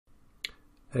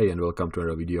Hey and welcome to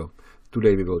another video.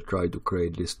 Today we will try to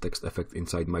create this text effect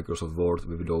inside Microsoft Word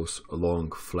with those long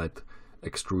flat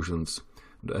extrusions.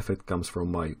 The effect comes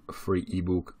from my free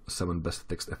ebook 7 best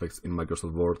text effects in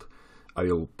Microsoft Word. I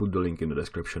will put the link in the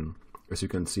description. As you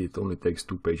can see, it only takes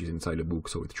 2 pages inside the book,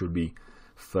 so it should be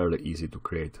fairly easy to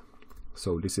create.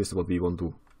 So this is what we want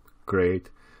to create.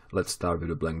 Let's start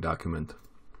with a blank document.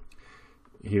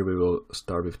 Here we will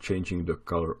start with changing the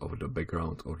color of the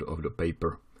background of the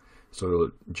paper. So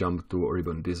we'll jump to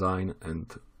Ribbon Design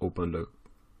and open the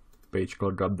Page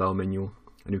Color drop-down menu,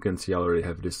 and you can see I already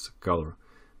have this color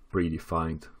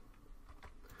predefined.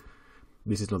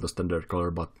 This is not a standard color,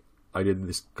 but I did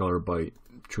this color by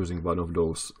choosing one of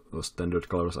those standard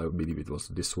colors. I believe it was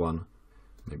this one,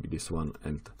 maybe this one,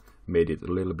 and made it a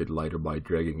little bit lighter by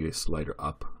dragging this slider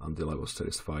up until I was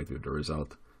satisfied with the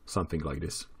result, something like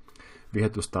this. We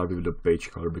had to start with the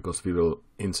page color because we will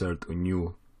insert a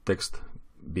new text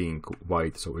being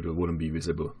white, so it wouldn't be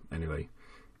visible anyway.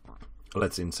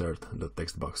 Let's insert the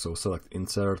text box. So select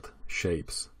Insert,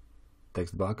 Shapes,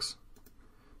 Text Box,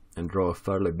 and draw a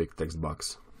fairly big text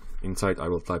box. Inside I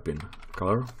will type in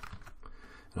color,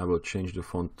 and I will change the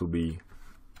font to be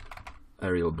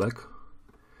Arial Black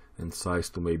and size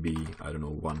to maybe, I don't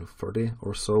know, 130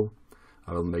 or so.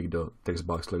 I will make the text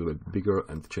box a little bit bigger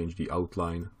and change the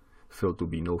outline, fill to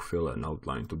be no fill and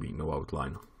outline to be no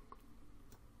outline.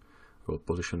 We'll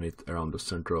position it around the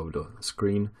center of the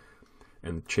screen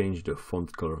and change the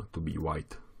font color to be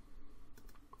white.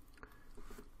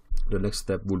 The next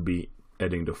step would be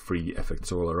adding the 3D effect.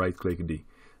 So I'll right click the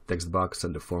text box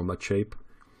and the format shape,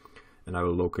 and I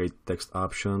will locate text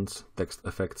options, text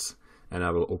effects, and I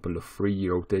will open the 3D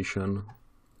rotation,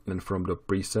 and from the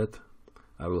preset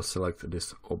I will select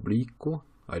this oblique.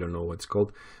 I don't know what it's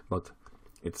called, but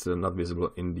it's not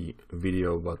visible in the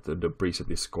video, but the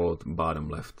preset is called bottom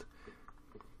left.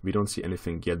 We don't see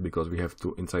anything yet because we have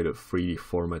to, inside a 3D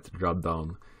format drop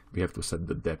down, we have to set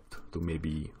the depth to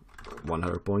maybe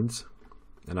 100 points.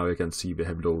 And now you can see we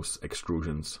have those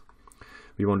extrusions.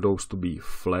 We want those to be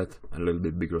flat and a little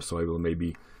bit bigger, so I will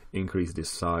maybe increase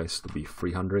this size to be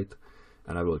 300,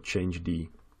 and I will change the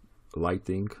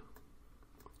lighting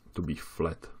to be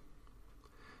flat.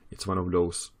 It's one of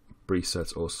those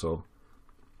presets also.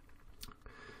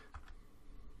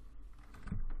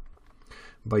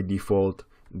 By default,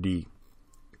 the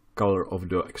color of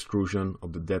the extrusion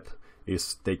of the depth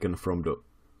is taken from the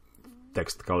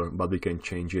text color, but we can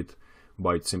change it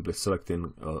by simply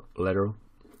selecting a letter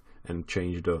and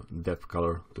change the depth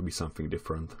color to be something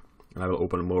different. And I will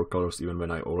open more colors even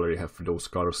when I already have those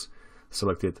colors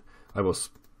selected. I was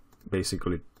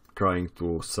basically trying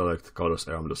to select colors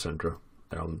around the center,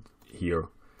 around here.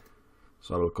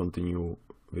 So I will continue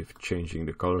with changing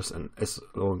the colors, and as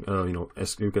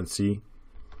you can see,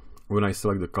 when I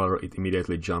select the color, it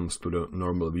immediately jumps to the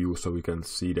normal view, so we can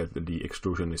see that the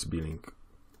extrusion is being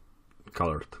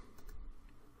colored.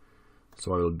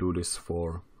 So I will do this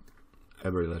for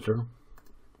every letter.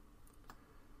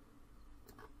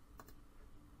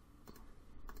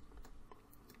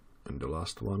 And the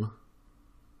last one.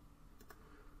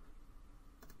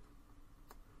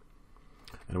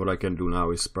 And what I can do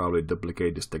now is probably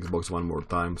duplicate this text box one more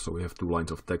time, so we have 2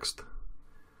 lines of text.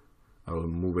 I will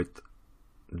move it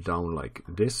down like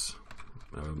this,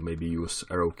 maybe use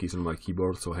arrow keys on my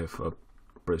keyboard so I have a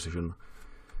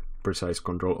precise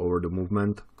control over the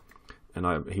movement,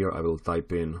 and here I will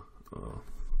type in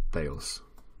tails.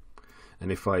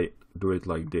 And if I do it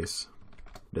like this,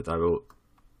 that I will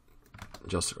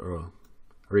just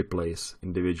replace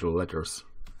individual letters,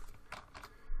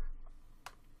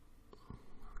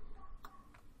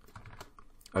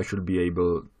 I should be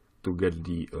able to get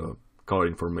the color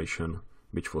information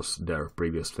which was there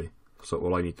previously. So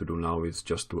all I need to do now is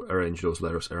just to arrange those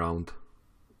letters around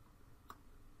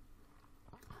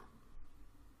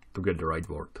to get the right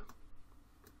word.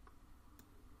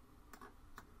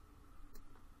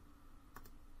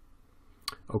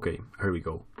 Okay, here we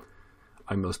go.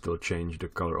 I will still change the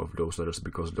color of those letters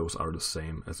because those are the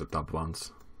same as the top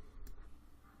ones.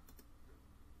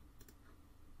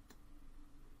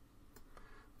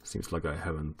 Seems like I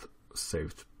haven't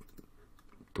saved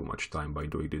too much time by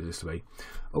doing this way.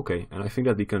 Okay, and I think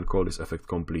that we can call this effect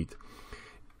complete.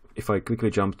 If I quickly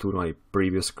jump to my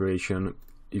previous creation,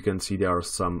 you can see there are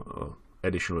some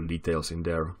additional details in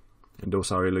there, and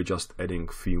those are really just adding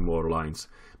few more lines.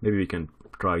 Maybe we can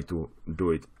try to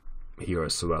do it here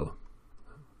as well.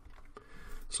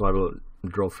 So I will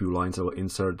draw a few lines. I will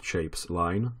insert shapes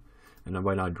line, and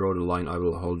when I draw the line I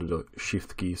will hold the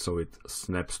shift key so it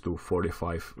snaps to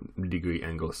 45-degree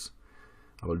angles.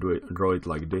 I will draw it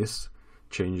like this,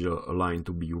 change the line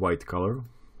to be white color,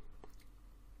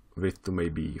 width to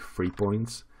maybe 3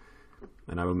 points,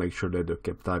 and I will make sure that the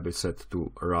cap type is set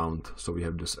to round, so we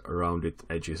have this rounded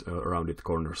edges, rounded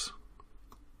corners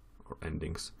or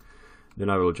endings. Then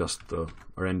I will just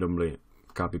randomly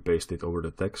copy paste it over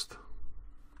the text.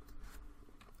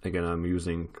 Again, I'm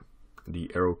using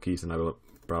the arrow keys, and I will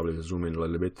probably zoom in a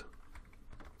little bit.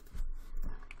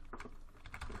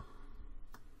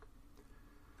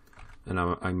 And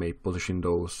I may position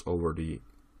those over the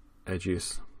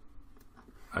edges.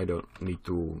 I don't need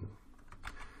to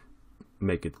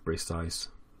make it precise,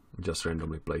 just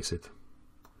randomly place it.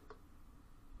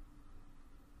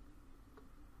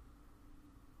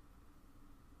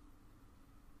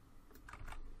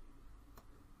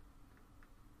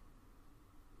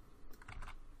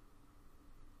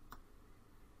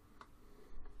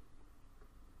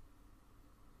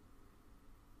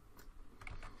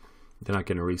 Then I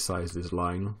can resize this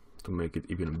line to make it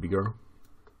even bigger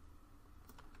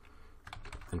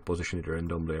and position it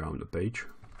randomly around the page.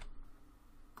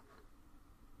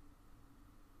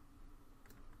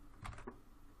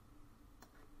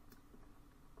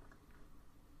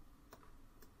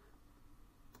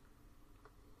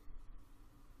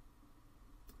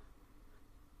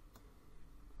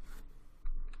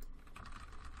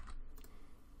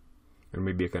 And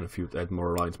maybe I can add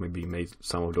more lines, maybe make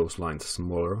some of those lines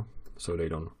smaller so they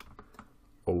don't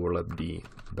overlap the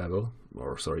bevel,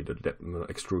 or sorry, the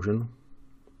extrusion.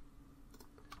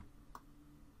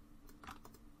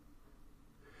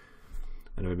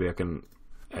 And maybe I can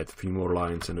add a few more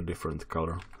lines in a different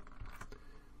color.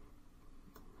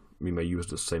 We may use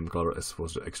the same color as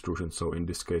was the extrusion, so in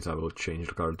this case I will change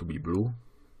the color to be blue.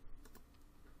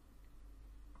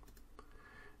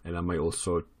 And I may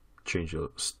also change the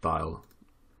style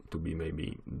to be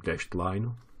maybe dashed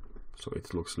line, so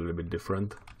it looks a little bit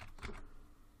different.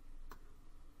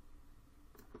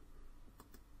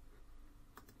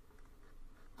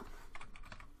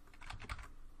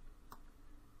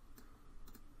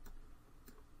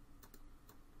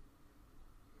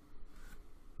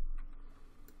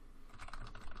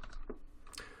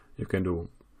 You can do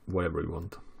whatever you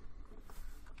want.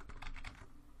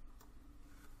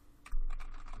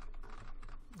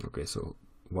 Okay, so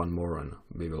one more and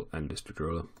we will end this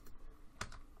tutorial.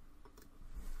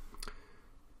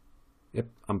 Yep,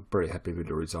 I'm pretty happy with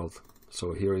the result.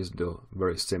 So here is the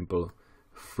very simple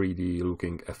 3D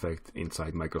looking effect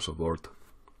inside Microsoft Word.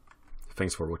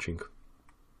 Thanks for watching.